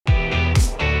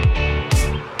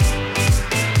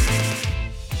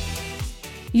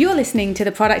You're listening to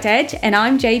The Product Edge, and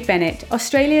I'm Jade Bennett,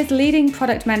 Australia's leading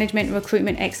product management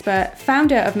recruitment expert,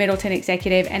 founder of Middleton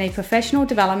Executive, and a professional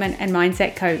development and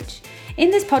mindset coach. In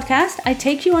this podcast, I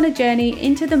take you on a journey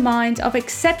into the minds of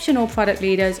exceptional product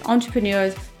leaders,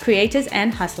 entrepreneurs, creators,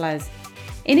 and hustlers.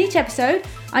 In each episode,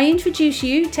 I introduce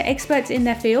you to experts in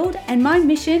their field, and my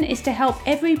mission is to help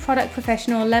every product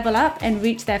professional level up and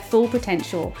reach their full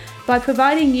potential by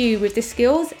providing you with the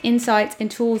skills, insights, and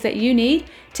tools that you need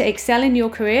to excel in your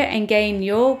career and gain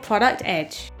your product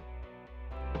edge.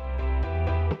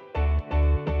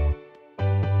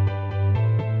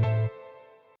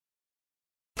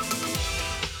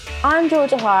 I'm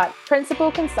Georgia Hart,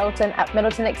 Principal Consultant at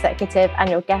Middleton Executive and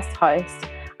your guest host.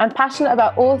 I'm passionate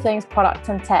about all things product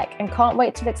and tech and can't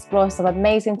wait to explore some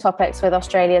amazing topics with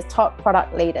Australia's top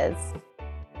product leaders.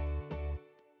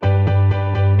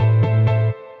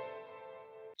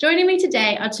 Joining me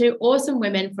today are two awesome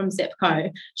women from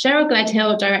Zipco, Cheryl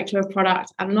Gledhill, Director of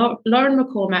Product, and Lauren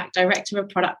McCormack, Director of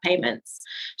Product Payments.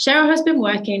 Cheryl has been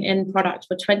working in product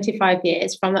for 25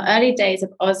 years, from the early days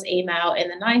of Oz Email in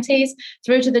the 90s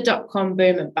through to the dot-com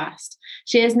boom and bust.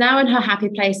 She is now in her happy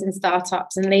place in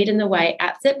startups and leading the way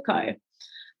at Zipco.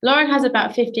 Lauren has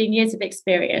about 15 years of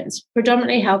experience,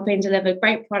 predominantly helping deliver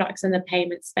great products in the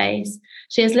payment space.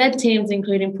 She has led teams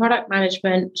including product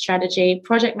management, strategy,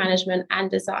 project management, and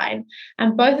design.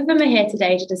 And both of them are here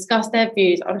today to discuss their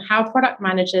views on how product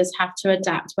managers have to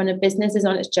adapt when a business is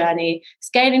on its journey,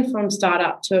 scaling from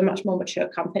startup to a much more mature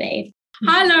company.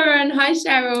 Hi, Lauren. Hi,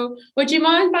 Cheryl. Would you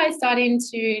mind by starting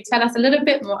to tell us a little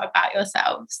bit more about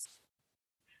yourselves?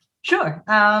 Sure.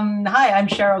 Hi, I'm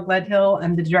Cheryl Gledhill.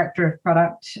 I'm the Director of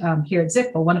Product here at Zip,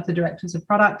 or one of the Directors of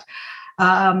Product.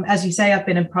 As you say, I've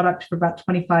been in product for about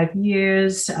 25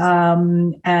 years.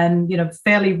 And,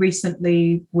 fairly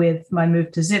recently with my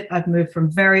move to Zip, I've moved from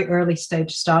very early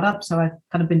stage startups. So I've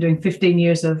kind of been doing 15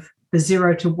 years of the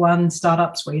 0 to 1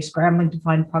 startups where you're scrambling to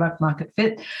find product market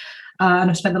fit.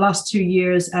 And I've spent the last 2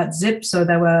 years at Zip, so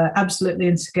they were absolutely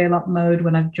in scale-up mode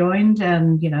when I've joined,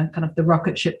 and kind of the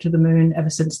rocket ship to the moon ever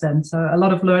since then. So a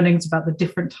lot of learnings about the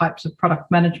different types of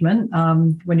product management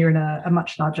when you're in a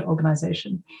much larger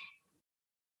organization.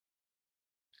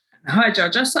 Hi,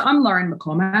 Georgia. So I'm Lauren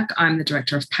McCormack. I'm the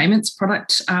Director of Payments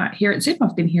Product here at Zip.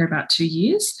 I've been here about 2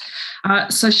 years.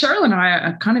 So Cheryl and I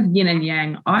are kind of yin and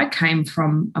yang. I came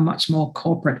from a much more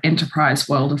corporate enterprise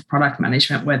world of product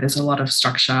management where there's a lot of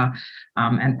structure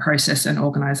and process and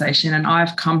organisation. And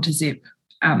I've come to Zip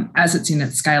as it's in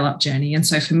its scale-up journey. And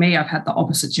so for me, I've had the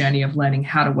opposite journey of learning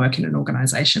how to work in an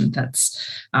organisation that's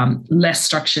less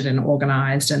structured and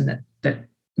organised and that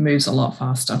moves a lot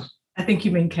faster. I think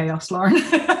you mean chaos, Lauren.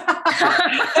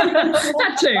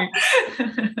 That too.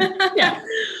 Yeah.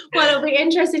 Well, it'll be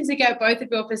interesting to get both of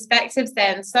your perspectives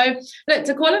then. So, look,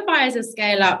 to qualify as a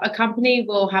scale-up, a company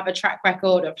will have a track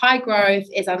record of high growth,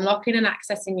 is unlocking and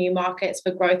accessing new markets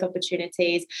for growth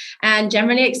opportunities, and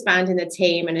generally expanding the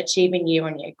team and achieving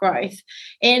year-on-year growth.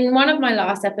 In one of my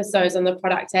last episodes on the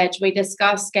Product Edge, we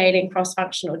discussed scaling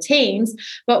cross-functional teams,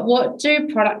 but what do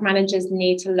product managers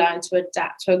need to learn to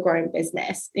adapt to a growing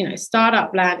business?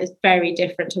 Startup land is very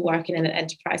different to working in an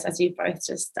enterprise, as you've both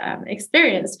just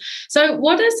experienced. So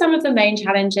what are some of the main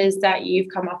challenges that you've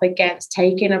come up against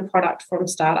taking a product from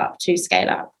startup to scale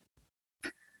up?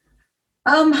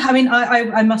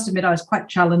 I must admit I was quite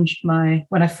challenged when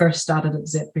I first started at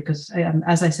Zip because,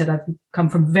 as I said, I've come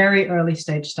from very early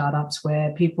stage startups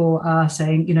where people are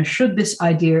saying, should this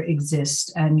idea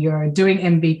exist? And you're doing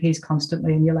MVPs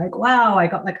constantly and you're like, wow, I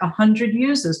got like 100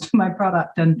 users to my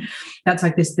product. And that's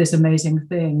like this amazing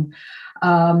thing.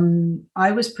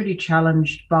 I was pretty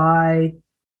challenged by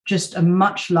just a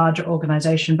much larger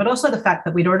organization, but also the fact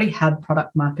that we'd already had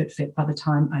product market fit by the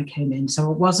time I came in.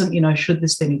 So it wasn't, should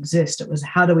this thing exist? It was,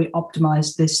 how do we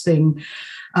optimize this thing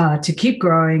to keep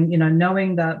growing,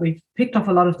 knowing that we've picked off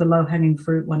a lot of the low-hanging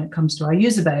fruit when it comes to our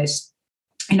user base.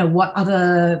 What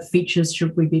other features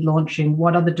should we be launching?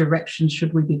 What other directions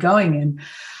should we be going in?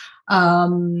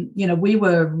 We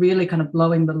were really kind of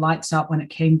blowing the lights out when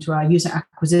it came to our user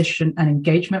acquisition and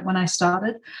engagement when I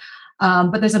started.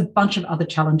 But there's a bunch of other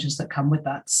challenges that come with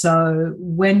that. So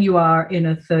when you are in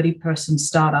a 30-person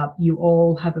startup, you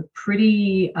all have a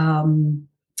pretty,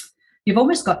 you've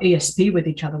almost got ESP with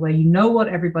each other where you know what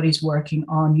everybody's working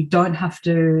on. You don't have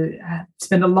to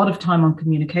spend a lot of time on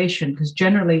communication because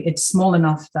generally it's small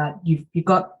enough that you've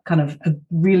got kind of a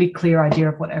really clear idea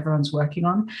of what everyone's working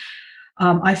on.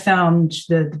 I found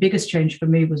the biggest change for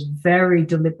me was very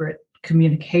deliberate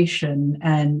communication.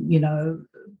 And,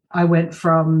 I went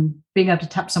from being able to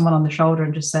tap someone on the shoulder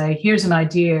and just say, here's an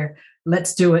idea,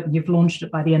 let's do it. And you've launched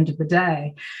it by the end of the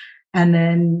day. And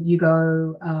then you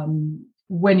go,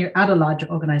 when you're at a larger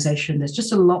organization, there's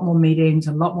just a lot more meetings,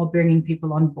 a lot more bringing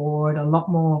people on board, a lot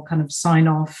more kind of sign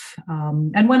off.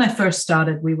 And when I first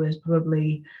started, we were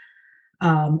probably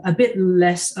a bit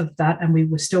less of that, and we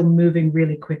were still moving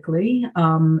really quickly.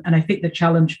 And I think the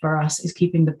challenge for us is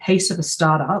keeping the pace of a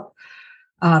startup,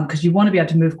 because you want to be able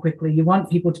to move quickly. You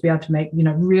want people to be able to make,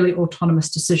 really autonomous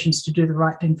decisions to do the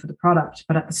right thing for the product.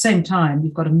 But at the same time,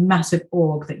 you've got a massive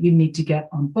org that you need to get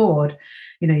on board.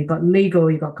 You've got legal,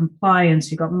 you've got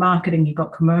compliance, you've got marketing, you've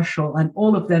got commercial, and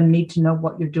all of them need to know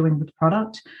what you're doing with the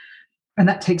product. And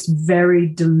that takes very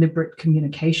deliberate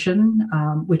communication,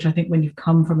 which I think when you've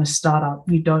come from a startup,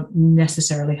 you don't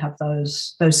necessarily have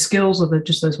those skills or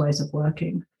just those ways of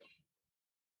working.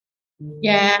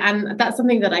 Yeah, and that's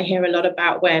something that I hear a lot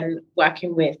about when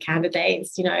working with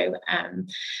candidates.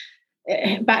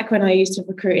 Back when I used to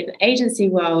recruit in the agency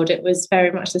world, it was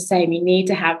very much the same. You need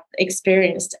to have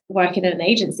experience working in an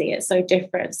agency. It's so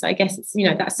different. So I guess it's,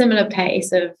 that similar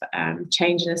pace of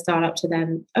changing a startup to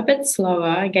then a bit slower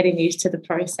and getting used to the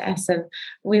process. And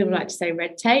we would like to say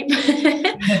red tape.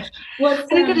 Well, I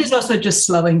think it is also just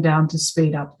slowing down to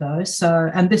speed up though.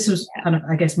 So, and this was kind of,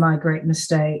 I guess, my great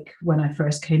mistake when I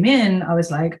first came in. I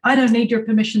was like, I don't need your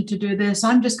permission to do this.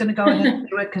 I'm just going to go ahead and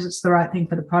do it because it's the right thing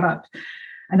for the product.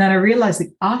 And then I realized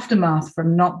the aftermath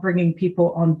from not bringing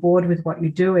people on board with what you're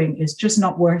doing is just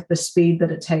not worth the speed that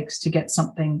it takes to get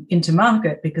something into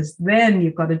market, because then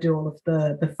you've got to do all of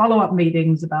the follow-up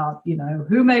meetings about,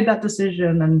 who made that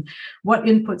decision and what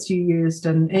inputs you used.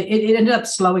 And it ended up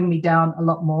slowing me down a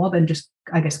lot more than just,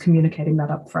 I guess, communicating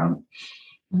that up front.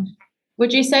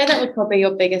 Would you say that was probably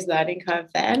your biggest learning curve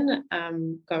then,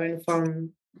 going from...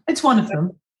 It's one of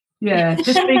them. Yeah,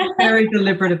 just being very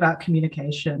deliberate about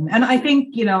communication. And I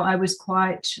think, I was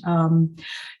quite,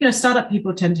 startup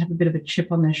people tend to have a bit of a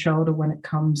chip on their shoulder when it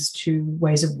comes to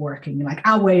ways of working. Like,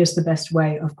 our way is the best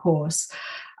way, of course.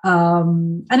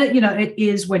 And it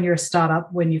is when you're a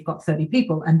startup, when you've got 30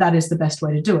 people, and that is the best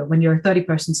way to do it. When you're a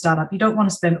 30-person startup, you don't want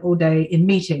to spend all day in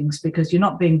meetings because you're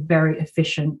not being very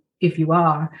efficient if you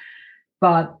are.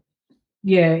 But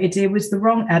yeah, it was the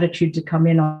wrong attitude to come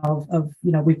in of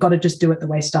we've got to just do it the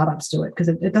way startups do it, because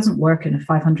it doesn't work in a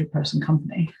 500-person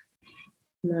company.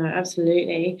 No,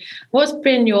 absolutely. What's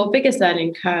been your biggest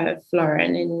learning curve,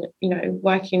 Lauren, in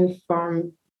working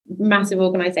from massive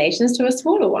organizations to a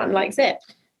smaller one like Zip?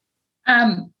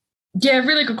 Yeah,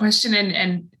 really good question.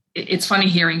 And it's funny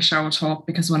hearing Cheryl talk,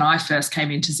 because when I first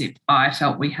came into Zip, I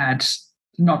felt we had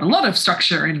not a lot of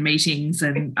structure in meetings.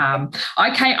 And I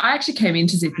actually came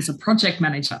into Zip as a project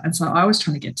manager. And so I was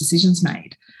trying to get decisions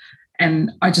made.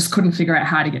 And I just couldn't figure out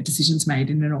how to get decisions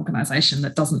made in an organisation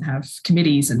that doesn't have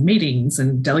committees and meetings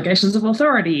and delegations of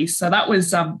authority. So that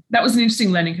was an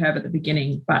interesting learning curve at the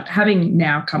beginning. But having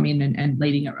now come in and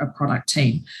leading a product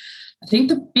team, I think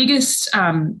the biggest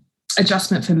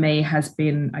adjustment for me has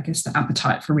been, I guess, the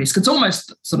appetite for risk. It's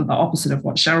almost sort of the opposite of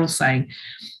what Cheryl's saying.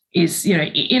 Is,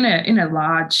 in a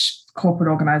large corporate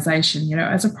organisation,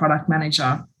 as a product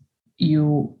manager,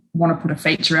 you want to put a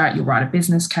feature out, you write a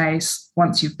business case.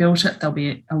 Once you've built it, there'll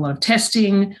be a lot of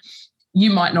testing.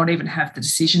 You might not even have the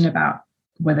decision about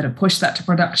whether to push that to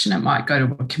production. It might go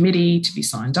to a committee to be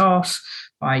signed off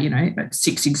by, about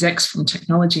 6 execs from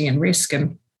technology and risk.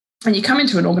 And you come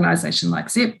into an organisation like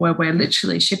Zip, where we're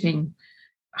literally shipping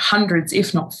hundreds,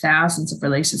 if not thousands, of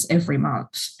releases every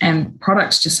month, and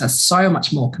products just has so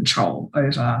much more control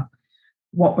over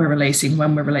what we're releasing,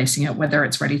 when we're releasing it, whether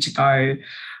it's ready to go.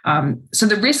 So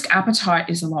the risk appetite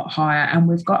is a lot higher, and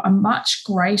we've got a much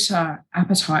greater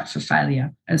appetite for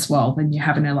failure as well than you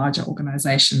have in a larger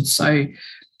organisation. So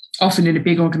often in a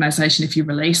big organisation, if you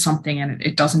release something and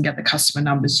it doesn't get the customer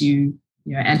numbers you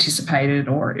anticipated,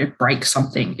 or it breaks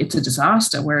something, it's a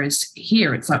disaster. Whereas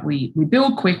here, it's like we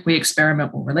build quick, we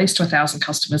experiment, we'll release to 1,000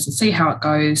 customers and see how it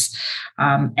goes,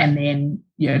 and then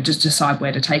just decide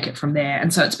where to take it from there.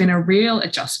 And so it's been a real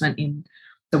adjustment in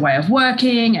the way of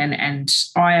working, and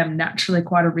I am naturally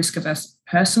quite a risk-averse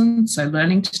person, so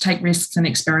learning to take risks and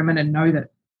experiment and know that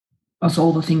of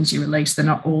all the things you release, they're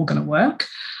not all going to work.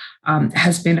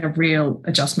 Has been a real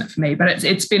adjustment for me. But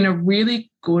it's been a really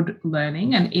good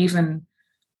learning, and even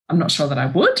I'm not sure that I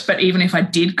would, but even if I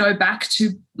did go back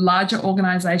to larger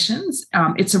organisations,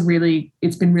 it's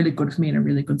been really good for me and a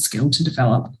really good skill to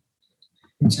develop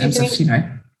in terms of.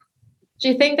 Do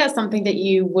you think that's something that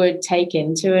you would take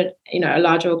into a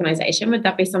larger organisation? Would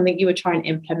that be something you would try and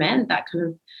implement, that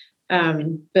kind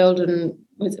of build it and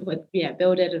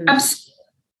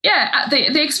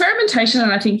the experimentation,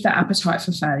 and I think the appetite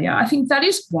for failure, I think that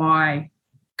is why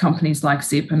companies like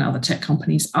Zip and other tech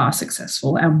companies are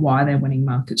successful, and why they're winning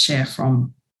market share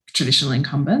from traditional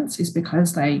incumbents, is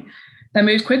because they they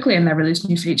move quickly and they release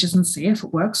new features and see if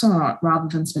it works or not, rather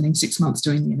than spending 6 months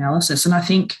doing the analysis. And I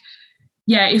think,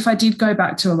 yeah, if I did go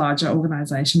back to a larger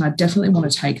organisation, I definitely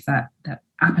want to take that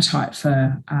appetite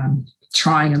for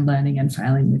trying and learning and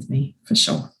failing with me, for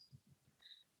sure.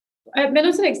 At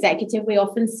Middleton Executive, we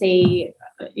often see,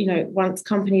 once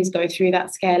companies go through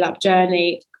that scale-up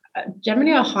journey,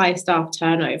 generally a high staff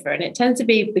turnover, and it tends to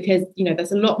be because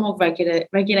there's a lot more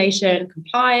regulation,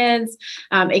 compliance.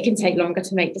 It can take longer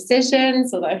to make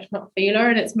decisions, although not for you,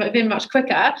 Lauren, it's been much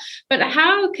quicker. But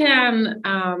how can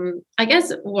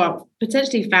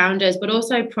potentially founders, but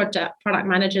also product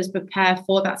managers prepare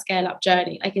for that scale-up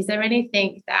journey? Like, is there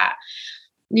anything that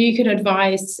you could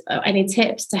advise, any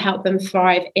tips to help them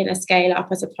thrive in a scale-up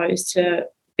as opposed to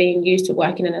being used to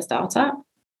working in a startup?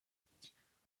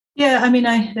 Yeah, I mean,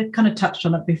 I kind of touched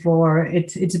on it before.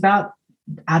 It's about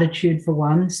attitude for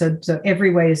one. So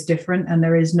every way is different, and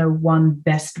there is no one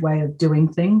best way of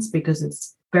doing things, because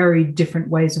it's very different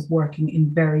ways of working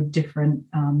in very different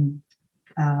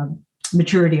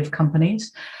maturity of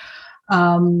companies.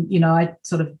 I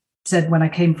sort of said when I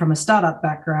came from a startup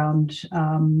background,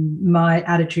 my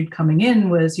attitude coming in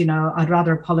was, I'd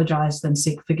rather apologize than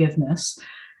seek forgiveness.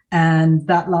 And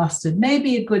that lasted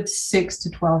maybe a good 6 to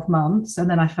 12 months. And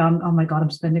then I found, oh my God, I'm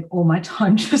spending all my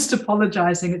time just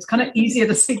apologizing. It's kind of easier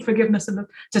to seek forgiveness and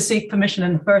to seek permission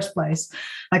in the first place.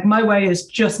 Like, my way is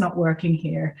just not working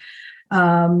here.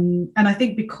 And I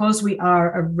think because we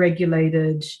are a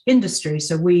regulated industry,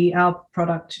 so our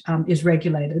product is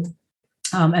regulated.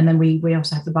 And then we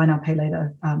also have the buy now, pay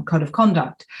later code of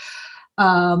conduct.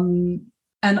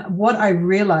 And what I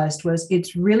realized was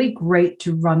it's really great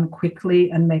to run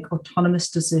quickly and make autonomous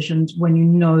decisions when you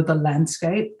know the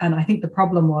landscape. And I think the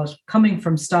problem was, coming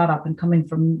from startup and coming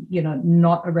from,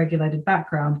 not a regulated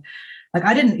background, like,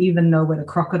 I didn't even know where the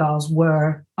crocodiles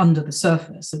were under the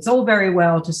surface. It's all very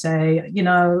well to say,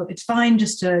 it's fine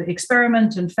just to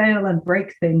experiment and fail and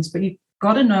break things, but you've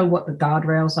got to know what the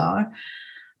guardrails are.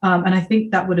 And I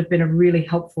think that would have been a really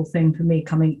helpful thing for me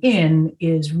coming in,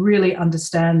 is really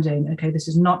understanding, okay, this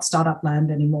is not startup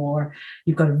land anymore.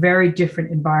 You've got a very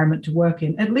different environment to work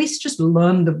in. At least just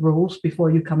learn the rules before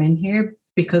you come in here,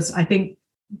 because I think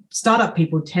startup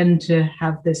people tend to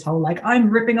have this whole, like,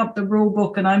 I'm ripping up the rule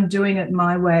book and I'm doing it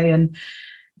my way. And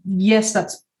yes,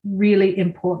 that's really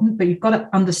important, but you've got to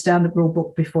understand the rule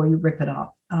book before you rip it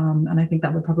up. And I think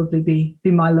that would probably be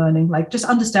my learning. Like, just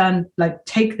understand, like,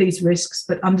 take these risks,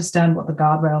 but understand what the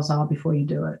guardrails are before you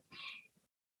do it.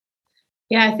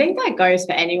 Yeah, I think that goes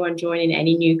for anyone joining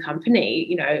any new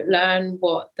company. Learn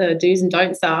what the do's and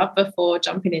don'ts are before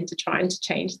jumping into trying to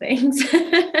change things.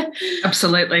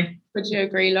 Absolutely. Would you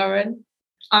agree, Lauren?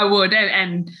 I would.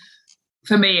 And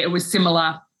for me, it was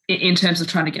similar. In terms of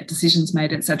trying to get decisions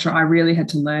made, etc., I really had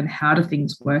to learn how do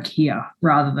things work here,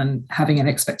 rather than having an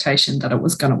expectation that it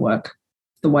was going to work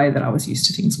the way that I was used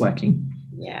to things working.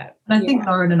 Yeah. And I think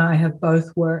Lauren and I have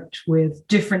both worked with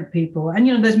different people.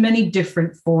 And, there's many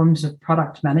different forms of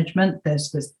product management.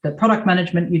 There's the product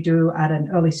management you do at an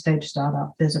early stage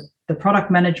startup. There's the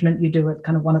product management you do at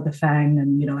kind of one of the FANG,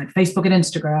 and, like Facebook and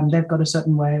Instagram, they've got a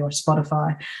certain way, or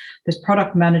Spotify. There's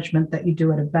product management that you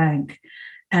do at a bank.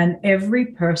 And every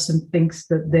person thinks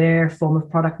that their form of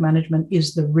product management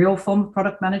is the real form of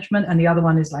product management. And the other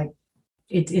one is like,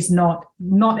 it's not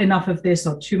enough of this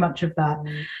or too much of that.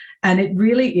 And it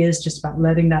really is just about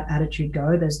letting that attitude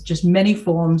go. There's just many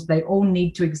forms. They all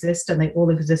need to exist, and they all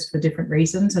exist for different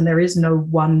reasons. And there is no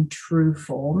one true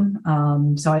form.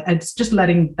 So it's just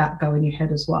letting that go in your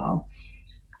head as well.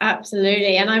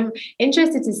 Absolutely. And I'm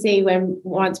interested to see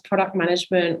once product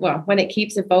management, when it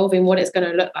keeps evolving, what it's going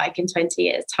to look like in 20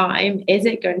 years' time. Is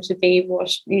it going to be,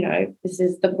 this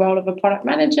is the role of a product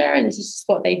manager and this is just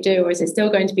what they do? Or is it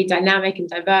still going to be dynamic and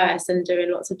diverse and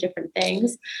doing lots of different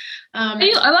things?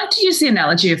 I like to use the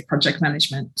analogy of project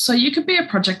management. So you could be a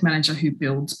project manager who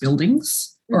builds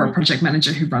buildings, or a project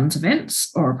manager who runs events,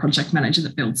 or a project manager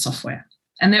that builds software.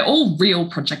 And they're all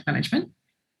real project management,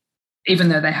 even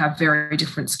though they have very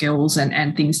different skills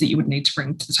and things that you would need to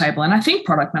bring to the table. And I think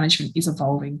product management is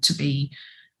evolving to be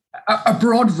a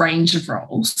broad range of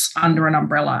roles under an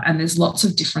umbrella, and there's lots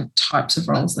of different types of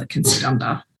roles that can sit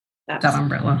under that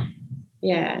umbrella.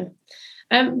 Yeah.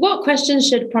 What questions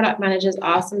should product managers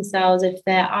ask themselves if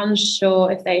they're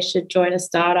unsure if they should join a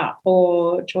startup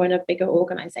or join a bigger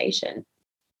organization?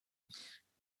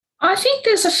 I think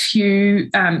there's a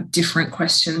few different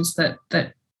questions that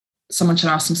someone should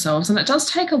ask themselves, and it does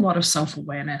take a lot of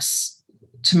self-awareness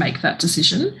to make that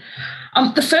decision.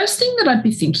 The first thing that I'd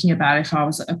be thinking about if I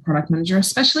was a product manager,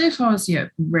 especially if I was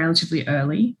relatively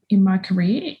early in my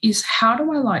career, is how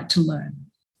do I like to learn?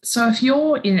 So if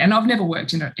you're in, and I've never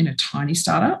worked in a tiny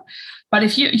startup, but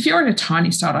if you're in a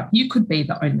tiny startup, you could be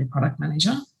the only product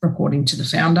manager reporting to the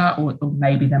founder, or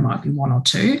maybe there might be one or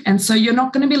two. And so you're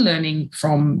not going to be learning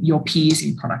from your peers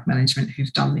in product management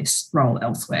who've done this role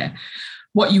elsewhere.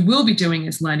 What you will be doing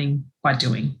is learning by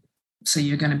doing. So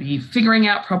you're going to be figuring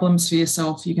out problems for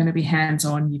yourself. You're going to be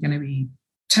hands-on. You're going to be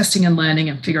testing and learning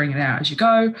and figuring it out as you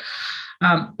go.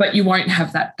 But you won't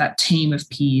have that team of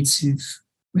peers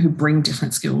who bring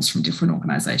different skills from different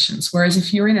organisations. Whereas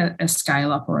if you're in a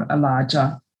scale-up or a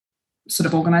larger sort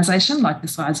of organisation like the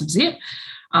size of Zip,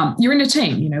 you're in a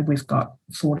team. You know, we've got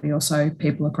 40 or so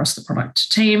people across the product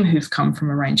team who've come from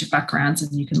a range of backgrounds,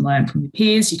 and you can learn from your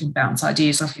peers. You can bounce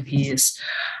ideas off your peers.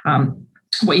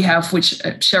 We have, which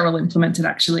Cheryl implemented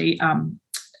actually,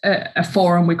 a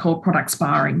forum we call product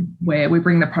sparring, where we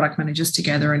bring the product managers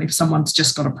together, and if someone's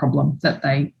just got a problem that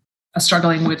they are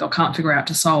struggling with or can't figure out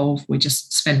to solve, we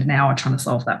just spend an hour trying to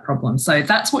solve that problem. So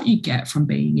that's what you get from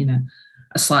being in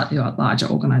a slightly larger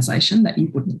organisation that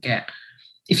you wouldn't get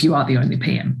if you are the only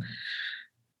PM.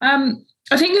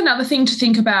 I think another thing to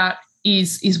think about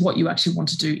is what you actually want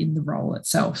to do in the role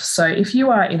itself. So if you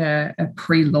are in a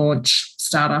pre-launch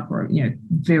startup or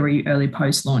very early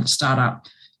post-launch startup,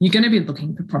 you're going to be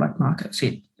looking for product market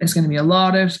fit. There's going to be a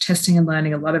lot of testing and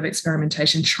learning, a lot of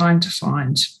experimentation, trying to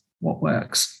find what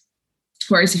works.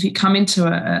 Whereas if you come into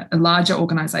a larger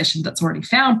organisation that's already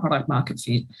found product market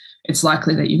fit, it's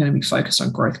likely that you're going to be focused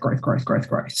on growth.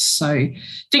 So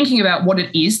thinking about what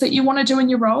it is that you want to do in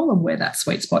your role and where that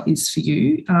sweet spot is for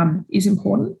you is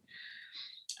important.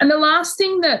 And the last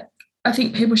thing that I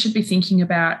think people should be thinking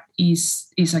about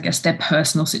is I guess, their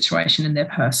personal situation and their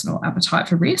personal appetite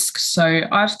for risk. So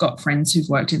I've got friends who've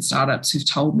worked in startups who've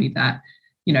told me that,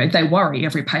 they worry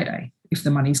every payday if the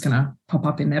money's going to pop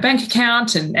up in their bank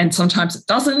account, and sometimes it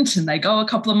doesn't, and they go a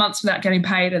couple of months without getting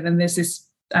paid, and then there's this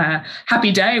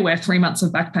happy day where 3 months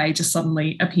of back pay just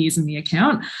suddenly appears in the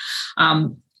account.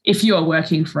 If you are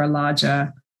working for a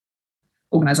larger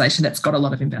organisation that's got a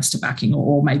lot of investor backing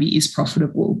or maybe is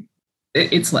profitable,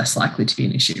 it's less likely to be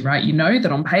an issue, right? You know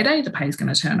that on payday, the pay is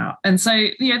going to turn up. And so,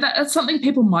 that's something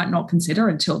people might not consider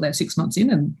until they're 6 months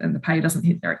in and the pay doesn't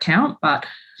hit their account. But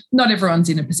not everyone's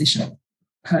in a position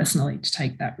personally to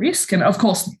take that risk. And of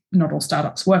course, not all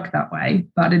startups work that way,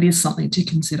 but it is something to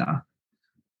consider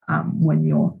when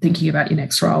you're thinking about your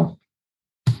next role.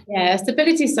 Yeah,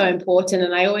 stability is so important.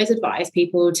 And I always advise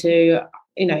people to,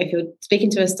 if you're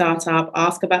speaking to a startup,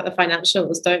 ask about the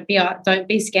financials. Don't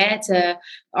be scared to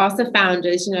ask the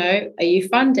founders, are you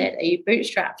funded? Are you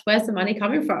bootstrapped? Where's the money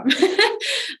coming from?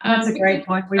 That's a great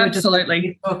point. We absolutely were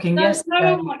just talking yesterday.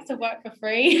 No one likes to work for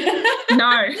free.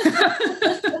 No.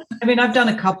 I mean, I've done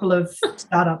a couple of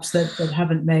startups that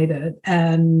haven't made it.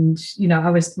 And, I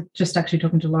was just actually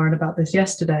talking to Lauren about this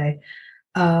yesterday.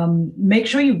 Make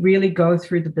sure you really go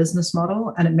through the business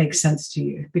model and it makes sense to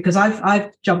you, because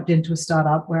I've jumped into a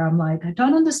startup where I'm like, I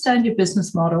don't understand your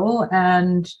business model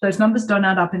and those numbers don't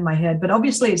add up in my head. But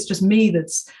obviously it's just me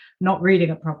that's not reading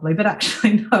it properly. But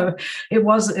actually, no, it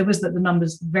was that the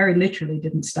numbers very literally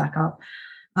didn't stack up.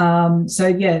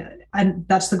 And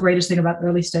that's the greatest thing about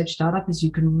early stage startup is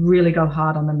you can really go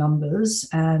hard on the numbers.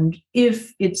 And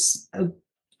if it's a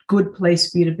good place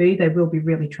for you to be, they will be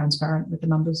really transparent with the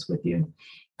numbers with you.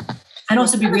 And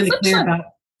also be really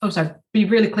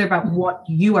clear about what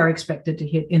you are expected to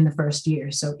hit in the first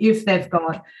year. So if they've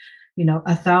got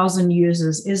 1,000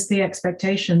 users, is the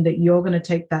expectation that you're going to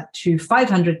take that to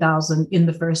 500,000 in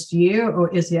the first year,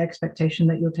 or is the expectation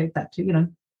that you'll take that to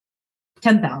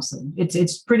 10,000?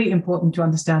 It's pretty important to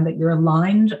understand that you're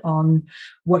aligned on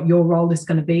what your role is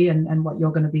going to be and what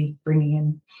you're going to be bringing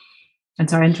in. And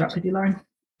sorry, I interrupted you, Lauren.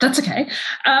 That's okay.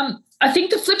 I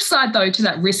think the flip side, though, to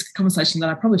that risk conversation that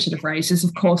I probably should have raised is,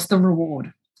 of course, the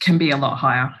reward can be a lot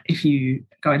higher if you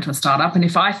go into a startup. And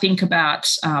if I think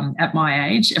about at my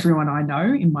age, everyone I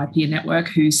know in my peer network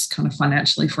who's kind of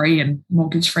financially free and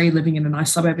mortgage free, living in a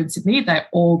nice suburb in Sydney, they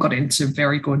all got into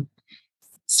very good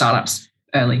startups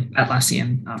early,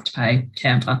 Atlassian, Afterpay,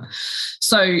 Canva.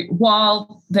 So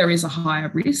while there is a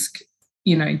higher risk,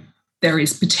 there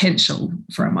is potential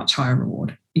for a much higher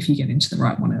reward if you get into the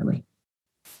right one early.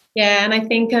 Yeah, and I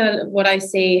think what I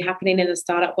see happening in the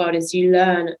startup world is you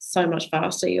learn so much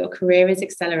faster. Your career is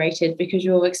accelerated because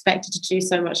you're expected to do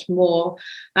so much more.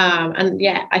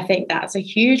 I think that's a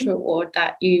huge reward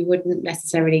that you wouldn't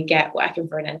necessarily get working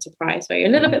for an enterprise where you're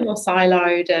a little bit more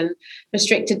siloed and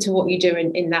restricted to what you do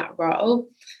in that role.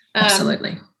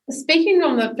 Absolutely. Speaking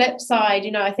on the flip side,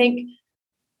 I think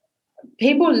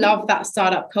people love that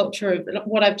startup culture of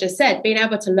what I've just said, being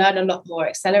able to learn a lot more,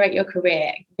 accelerate your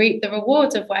career, reap the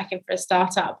rewards of working for a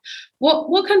startup.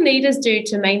 What can leaders do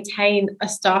to maintain a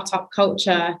startup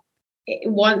culture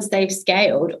once they've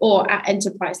scaled, or at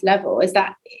enterprise level? Is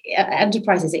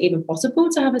it even possible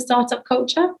to have a startup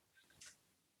culture?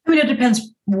 I mean, it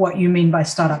depends what you mean by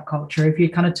startup culture. If you're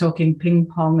kind of talking ping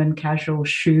pong and casual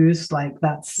shoes, like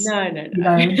that's no.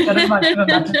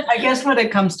 I guess when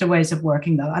it comes to ways of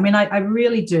working, though, I mean, I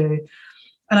really do.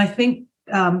 And I think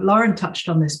Lauren touched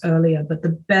on this earlier, but the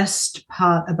best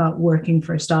part about working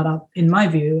for a startup, in my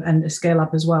view, and a scale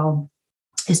up as well,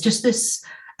 is just this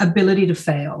ability to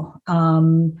fail.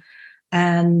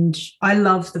 And I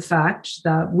love the fact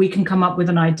that we can come up with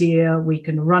an idea, we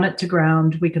can run it to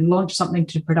ground, we can launch something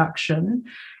to production.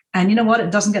 And you know what? It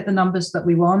doesn't get the numbers that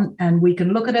we want. And we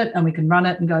can look at it and we can run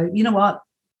it and go, you know what?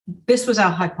 This was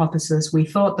our hypothesis. We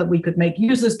thought that we could make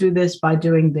users do this by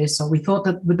doing this, or we thought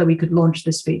that we could launch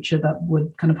this feature that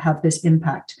would kind of have this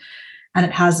impact. And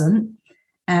it hasn't.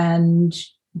 And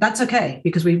that's okay,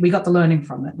 because we got the learning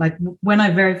from it. Like when I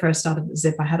very first started at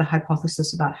Zip, I had a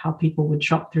hypothesis about how people would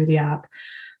shop through the app.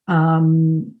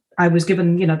 I was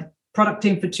given, product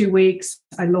team for 2 weeks.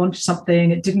 I launched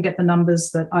something. It didn't get the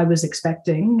numbers that I was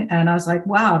expecting. And I was like,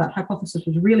 wow, that hypothesis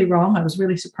was really wrong. I was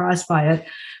really surprised by it.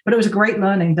 But it was a great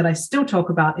learning that I still talk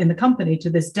about in the company to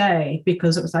this day,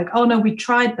 because it was like, oh no, we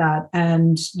tried that.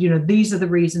 And, these are the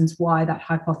reasons why that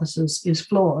hypothesis is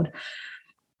flawed.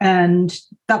 And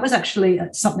that was actually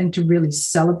something to really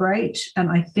celebrate. And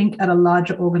I think at a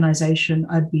larger organization,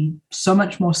 I'd be so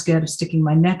much more scared of sticking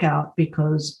my neck out,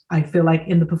 because I feel like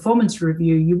in the performance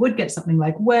review, you would get something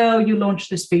like, well, you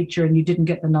launched this feature and you didn't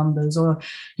get the numbers, or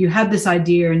you had this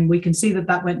idea and we can see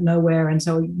that went nowhere, and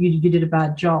so you did a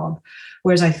bad job.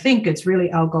 Whereas I think it's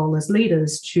really our goal as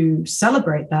leaders to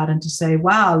celebrate that and to say,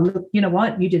 wow, look, you know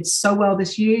what? You did so well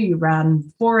this year. You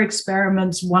ran 4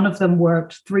 experiments. 1 of them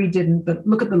worked, 3 didn't. But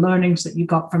look at the learnings that you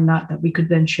got from that we could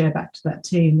then share back to that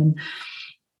team. And,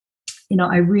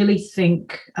 I really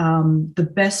think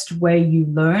the best way you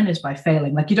learn is by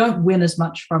failing. Like you don't learn as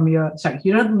much from your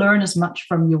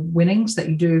winnings that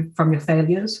you do from your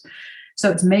failures. So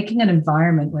it's making an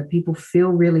environment where people feel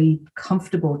really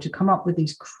comfortable to come up with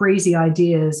these crazy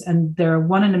ideas, and they're a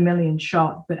 1 in a million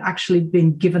shot, but actually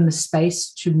being given the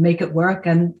space to make it work.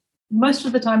 And most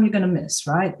of the time you're going to miss,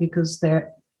 right? Because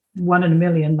they're 1 in a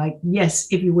million. Like, yes,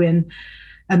 if you win,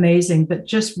 amazing. But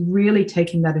just really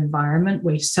taking that environment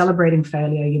where you're celebrating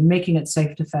failure, you're making it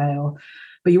safe to fail.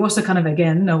 But you also kind of,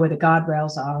 again, know where the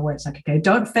guardrails are, where it's like, okay,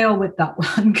 don't fail with that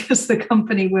one, because the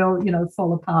company will,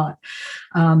 fall apart.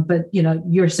 But,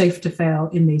 you're safe to fail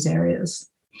in these areas.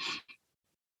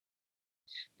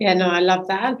 Yeah, no, I love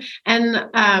that.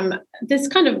 And this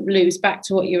kind of loops back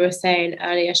to what you were saying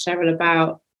earlier, Cheryl,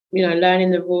 about, learning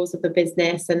the rules of the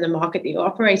business and the market that you're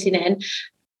operating in.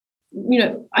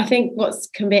 I think what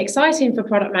can be exciting for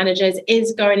product managers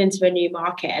is going into a new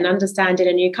market and understanding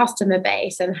a new customer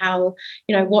base and how,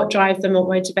 what drives them, what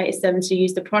motivates them to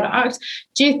use the product.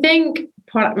 Do you think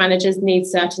product managers need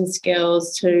certain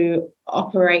skills to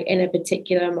operate in a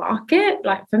particular market?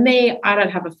 Like for me, I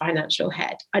don't have a financial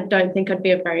head. I don't think I'd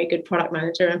be a very good product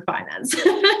manager in finance.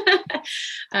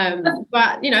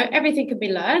 But, everything can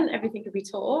be learned, everything can be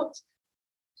taught.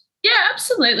 Yeah,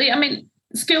 absolutely. I mean,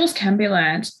 skills can be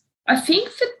learned. I think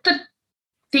that the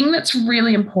thing that's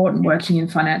really important working in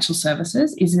financial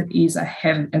services is a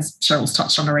heavy, as Cheryl's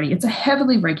touched on already, it's a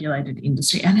heavily regulated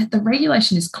industry, and the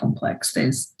regulation is complex.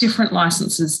 There's different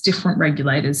licenses, different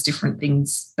regulators, different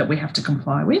things that we have to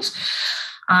comply with.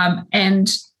 And,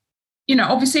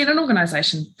 obviously in an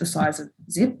organisation the size of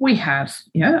Zip, we have,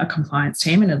 a compliance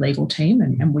team and a legal team,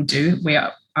 and we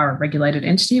are a regulated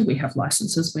entity. We have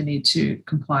licenses we need to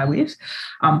comply with.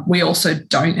 We also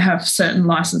don't have certain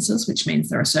licenses, which means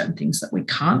there are certain things that we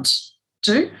can't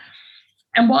do.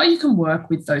 And while you can work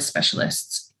with those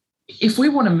specialists, if we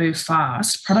want to move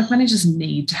fast, product managers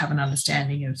need to have an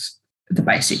understanding of the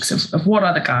basics of what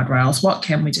are the guardrails, what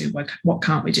can we do, what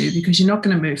can't we do, because you're not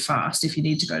going to move fast if you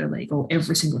need to go to legal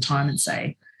every single time and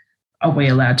say, are we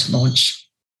allowed to launch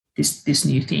this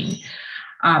new thing?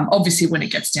 Obviously, when it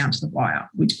gets down to the wire,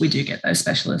 we do get those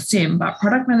specialists in, but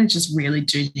product managers really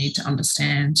do need to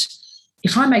understand,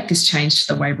 if I make this change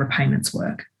to the way repayments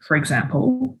work, for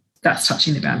example, that's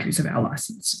touching the boundaries of our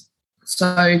license.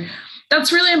 So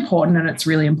that's really important, and it's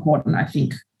really important, I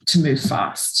think, to move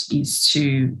fast is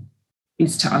to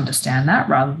understand that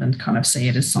rather than kind of see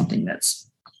it as something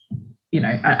that's,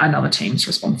 another team's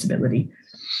responsibility.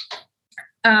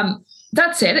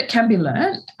 That said, it can be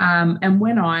learned, and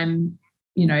when I'm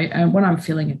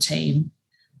filling a team,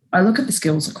 I look at the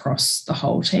skills across the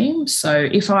whole team. So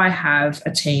if I have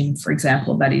a team, for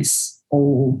example, that is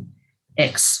all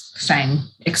ex-FANG,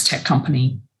 ex-tech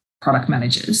company product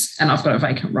managers, and I've got a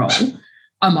vacant role,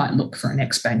 I might look for an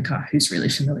ex-banker who's really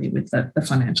familiar with the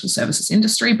financial services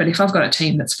industry. But if I've got a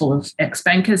team that's full of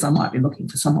ex-bankers, I might be looking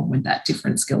for someone with that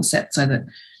different skill set so that,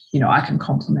 I can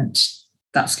complement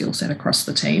that skill set across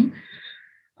the team.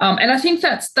 And I think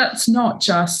that's not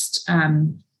just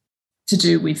to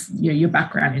do with your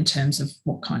background in terms of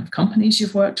what kind of companies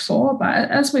you've worked for, but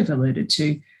as we've alluded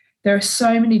to, there are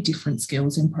so many different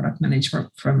skills in product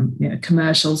management, from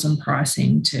commercials and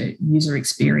pricing to user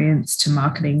experience to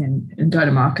marketing and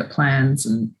go-to-market plans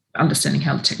and understanding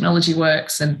how the technology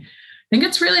works. And I think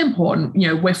it's really important.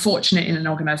 We're fortunate in an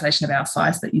organisation of our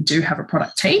size that you do have a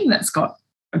product team that's got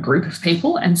a group of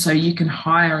people, and so you can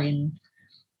hire in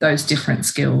those different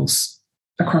skills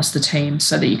across the team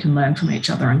so that you can learn from each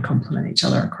other and complement each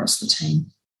other across the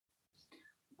team.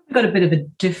 I've got a bit of a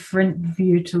different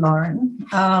view to Lauren.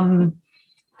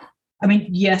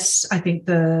 Yes, I think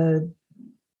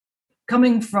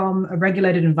coming from a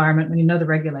regulated environment, when you know the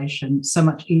regulation, so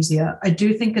much easier. I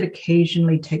do think it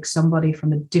occasionally takes somebody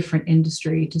from a different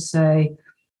industry to say,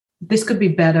 this could be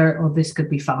better or this could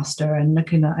be faster. And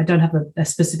I don't have a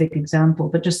specific example,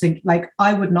 but just think,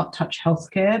 I would not touch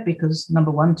healthcare because,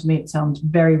 number one, to me, it sounds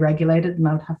very regulated and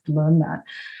I would have to learn that.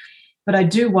 But I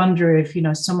do wonder if,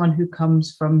 someone who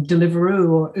comes from Deliveroo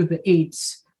or Uber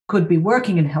Eats could be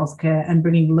working in healthcare and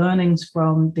bringing learnings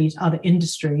from these other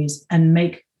industries and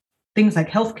make things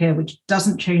like healthcare, which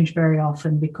doesn't change very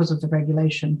often because of the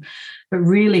regulation, but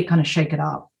really kind of shake it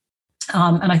up.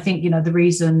 And I think, the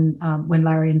reason when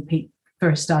Larry and Pete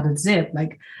first started Zip,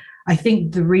 I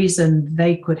think the reason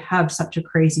they could have such a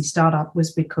crazy startup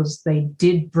was because they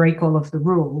did break all of the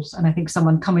rules. And I think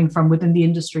someone coming from within the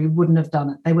industry wouldn't have done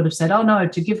it. They would have said, oh, no,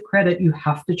 to give credit, you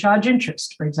have to charge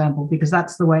interest, for example, because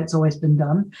that's the way it's always been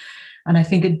done. And I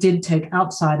think it did take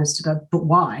outsiders to go, but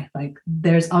why?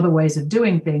 There's other ways of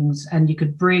doing things, and you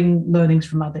could bring learnings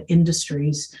from other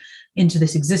industries into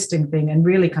this existing thing and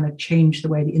really kind of change the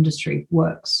way the industry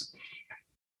works.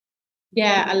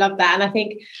 Yeah, I love that. And I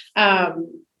think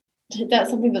that's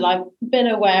something that I've been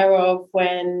aware of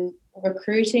when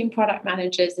recruiting product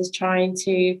managers, is trying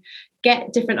to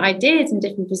get different ideas and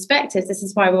different perspectives. This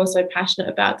is why we're also passionate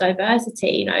about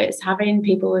diversity. It's having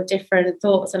people with different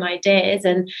thoughts and ideas.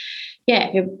 And yeah,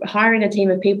 if you're hiring a team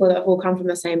of people that have all come from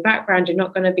the same background, you're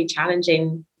not going to be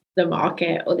challenging the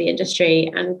market or the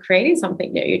industry and creating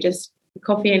something new. You're just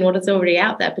copying what is already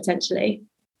out there potentially.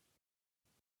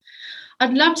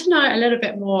 I'd love to know a little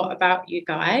bit more about you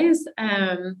guys.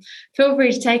 Feel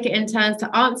free to take it in turns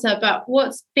to answer, but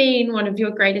what's been one of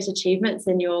your greatest achievements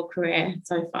in your career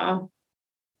so far?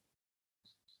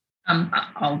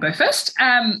 I'll go first.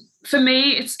 For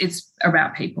me, it's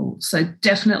about people. So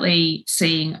definitely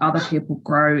seeing other people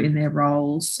grow in their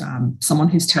roles. Someone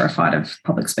who's terrified of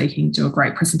public speaking do a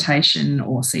great presentation,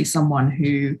 or see someone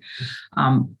who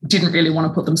didn't really want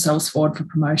to put themselves forward for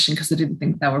promotion because they didn't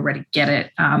think they were ready to get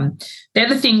it. They're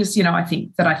the things, I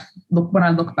think that when I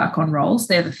look back on roles,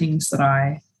 they're the things that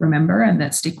I remember and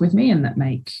that stick with me and that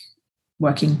make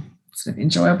working sort of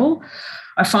enjoyable.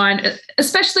 I find,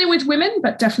 especially with women,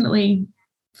 but definitely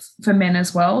for men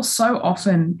as well, so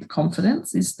often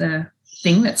confidence is the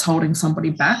thing that's holding somebody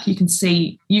back. You can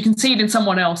see it in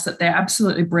someone else that they're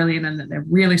absolutely brilliant and that they're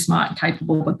really smart and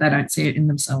capable, but they don't see it in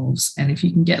themselves. And if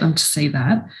you can get them to see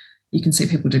that, you can see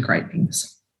people do great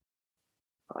things.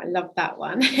 Oh, I love that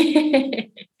one.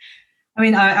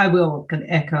 I will kind of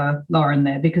echo Lauren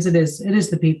there, because it is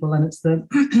the people, and it's the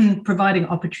providing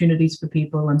opportunities for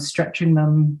people and stretching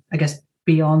them, I guess,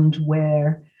 beyond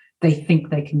where they think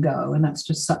they can go. And that's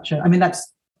just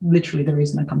that's literally the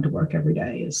reason I come to work every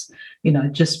day, is,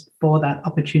 just for that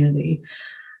opportunity.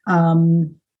 For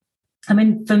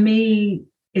me,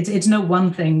 it's no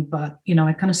one thing, but,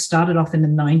 I kind of started off in the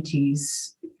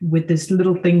 90s with this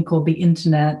little thing called the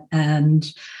internet. And,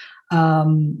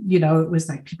 it was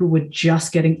like people were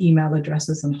just getting email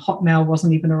addresses and Hotmail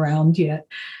wasn't even around yet.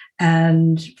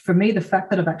 And for me, the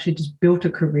fact that I've actually just built a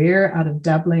career out of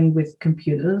dabbling with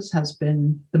computers has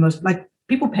been the most,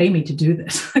 people pay me to do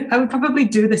this. I would probably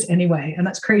do this anyway, and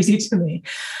that's crazy to me.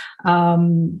 So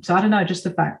I don't know, just the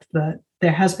fact that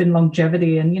there has been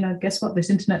longevity, and, guess what?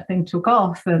 This internet thing took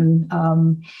off. And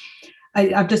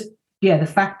the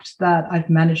fact that I've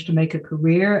managed to make a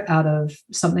career out of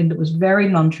something that was very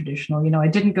non-traditional. I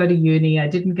didn't go to uni. I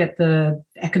didn't get the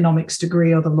economics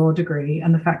degree or the law degree.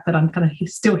 And the fact that I'm kind of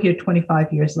still here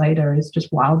 25 years later is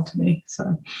just wild to me.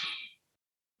 So,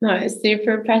 No, it's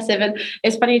super impressive. And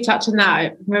it's funny you touch on that.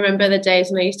 I remember the days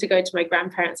when I used to go to my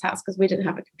grandparents' house because we didn't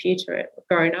have a computer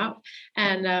growing up.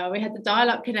 And we had the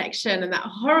dial-up connection and that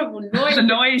horrible noise. The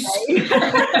noise.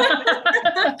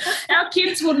 Our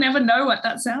kids will never know what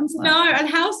that sounds like. No, and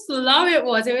how slow it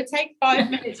was. It would take 5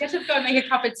 minutes. You had to go and make a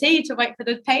cup of tea to wait for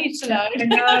the page to load. I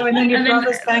know, and then your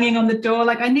brother's banging on the door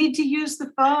like, I need to use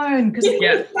the phone because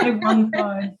it's only one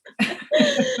phone.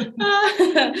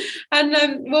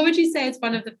 And what would you say is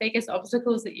one of the biggest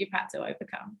obstacles that you've had to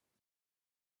overcome?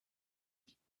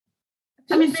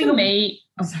 I mean, for me,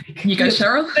 you go,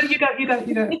 Cheryl. You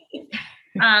go.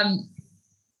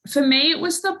 For me, it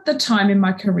was the time in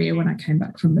my career when I came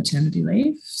back from maternity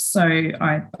leave. So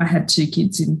I had 2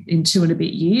 kids in 2 and a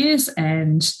bit years,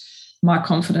 and my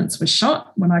confidence was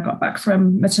shot when I got back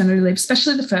from maternity leave,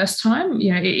 especially the first time.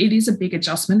 You know, it is a big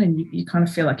adjustment, and you kind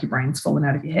of feel like your brain's fallen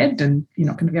out of your head and you're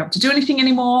not going to be able to do anything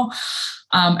anymore.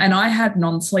 And I had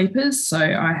non-sleepers, so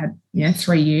I had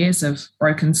 3 years of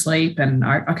broken sleep, and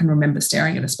I can remember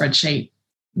staring at a spreadsheet,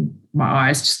 my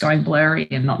eyes just going blurry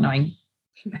and not knowing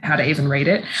how to even read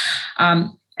it.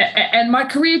 And my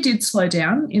career did slow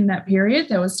down in that period.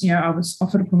 There was, I was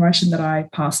offered a promotion that I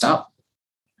passed up.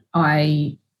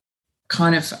 I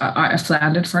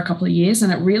floundered for a couple of years,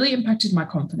 and it really impacted my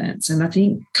confidence. And I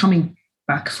think coming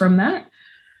back from that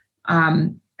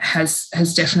has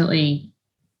definitely,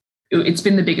 it's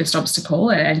been the biggest obstacle,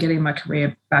 and getting my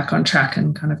career back on track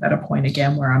and kind of at a point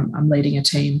again where I'm leading a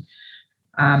team.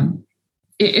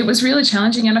 It was really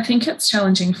challenging, and I think it's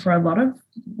challenging for a lot of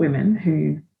women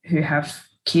who have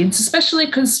kids, especially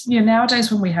because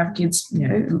nowadays when we have kids, a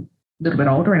little bit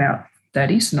older, in our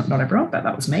 30s, not everyone, but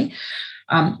that was me.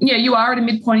 You are at a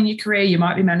midpoint in your career. You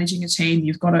might be managing a team.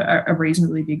 You've got a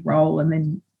reasonably big role, and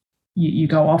then you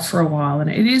go off for a while, and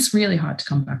it is really hard to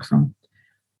come back from.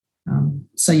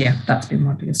 That's been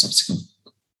my biggest obstacle.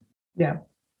 Yeah,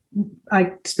 I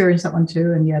experienced that one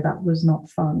too, and that was not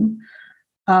fun.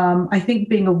 I think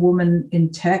being a woman in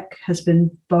tech has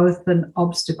been both an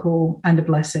obstacle and a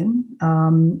blessing.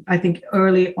 I think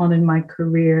early on in my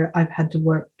career, I've had to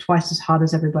work twice as hard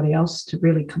as everybody else to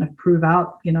really kind of prove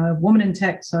out, a woman in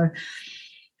tech. So,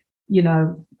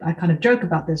 I kind of joke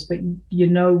about this, but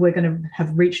we're going to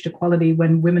have reached equality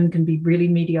when women can be really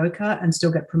mediocre and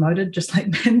still get promoted, just like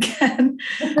men can.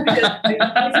 Because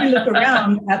if you look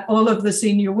around at all of the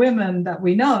senior women that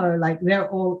we know, like they're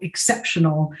all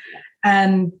exceptional.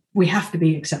 And we have to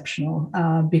be exceptional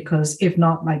because if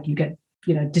not, like you get,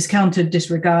 discounted,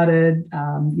 disregarded.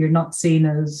 You're not seen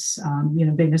as,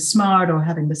 being as smart or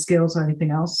having the skills or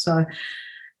anything else. So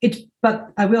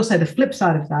but I will say the flip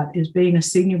side of that is being a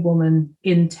senior woman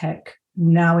in tech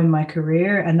now in my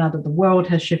career, and now that the world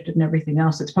has shifted and everything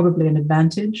else, it's probably an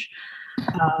advantage.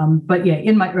 But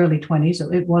in my early 20s,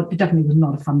 it definitely was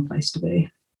not a fun place to be.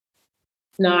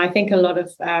 No, I think a lot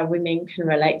of women can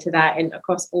relate to that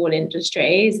across all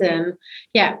industries. And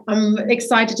I'm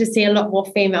excited to see a lot more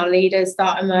female leaders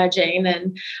start emerging.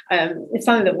 And it's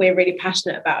something that we're really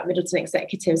passionate about, Middleton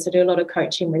Executives. So do a lot of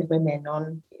coaching with women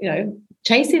on,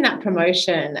 chasing that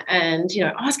promotion and,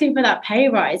 asking for that pay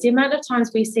rise. The amount of times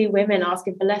we see women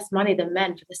asking for less money than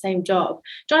men for the same job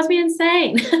drives me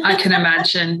insane. I can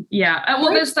imagine. Yeah.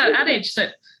 Well, there's that adage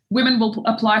that women will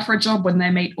apply for a job when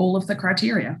they meet all of the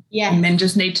criteria. Yes. And men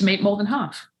just need to meet more than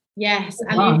half. Yes.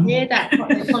 And you hear that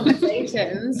in the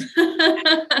conversations.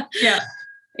 Yeah.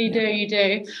 You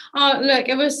do. Oh, look,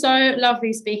 it was so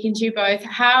lovely speaking to you both.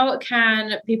 How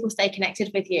can people stay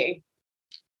connected with you?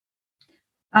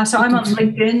 So I'm on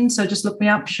LinkedIn, so just look me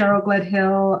up, Cheryl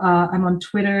Gledhill. I'm on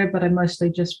Twitter, but I mostly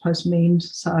just post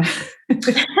memes. So, but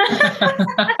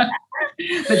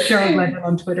Cheryl Gledhill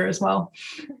on Twitter as well.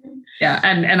 Yeah,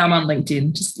 and I'm on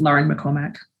LinkedIn, just Lauren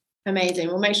McCormack. Amazing.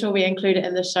 We'll make sure we include it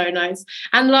in the show notes.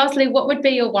 And lastly, what would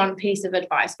be your one piece of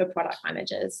advice for product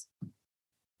managers?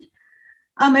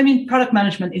 Product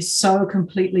management is so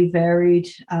completely varied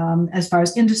as far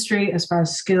as industry, as far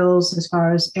as skills, as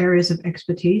far as areas of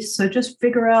expertise. So just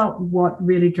figure out what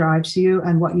really drives you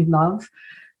and what you love.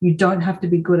 You don't have to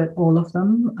be good at all of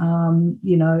them.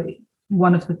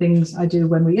 One of the things I do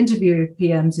when we interview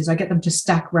PMs is I get them to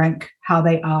stack rank how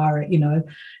they are,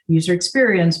 user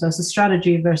experience versus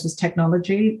strategy versus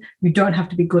technology. You don't have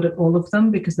to be good at all of them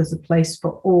because there's a place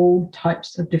for all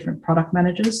types of different product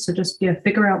managers. So just,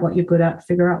 figure out what you're good at,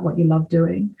 figure out what you love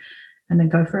doing, and then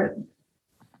go for it.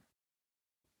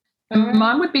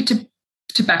 Mine would be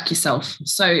to back yourself.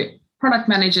 So product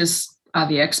managers are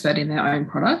the expert in their own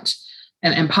product.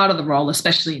 And part of the role,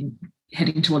 especially in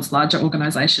heading towards larger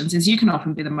organizations, is you can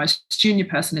often be the most junior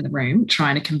person in the room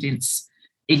trying to convince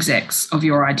execs of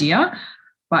your idea.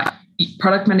 But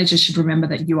product managers should remember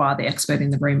that you are the expert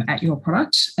in the room at your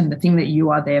product, and the thing that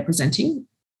you are there presenting,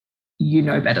 you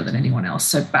know better than anyone else.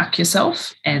 So back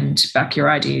yourself and back your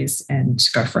ideas and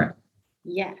go for it.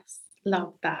 Yes,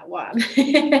 love that one.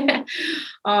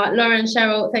 Lauren,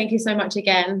 Cheryl, thank you so much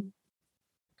again.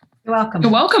 You're welcome.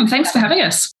 You're welcome. Thanks for having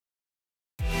us.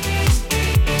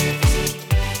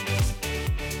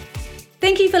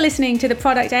 Thank you for listening to The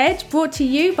Product Edge, brought to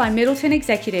you by Middleton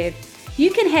Executive. You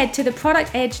can head to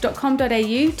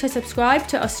theproductedge.com.au to subscribe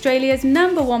to Australia's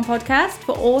 #1 podcast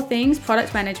for all things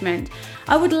product management.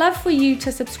 I would love for you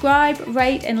to subscribe,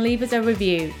 rate, and leave us a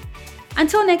review.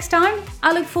 Until next time,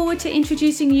 I look forward to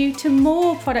introducing you to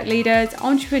more product leaders,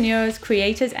 entrepreneurs,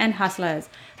 creators, and hustlers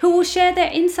who will share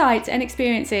their insights and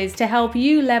experiences to help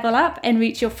you level up and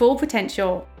reach your full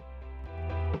potential.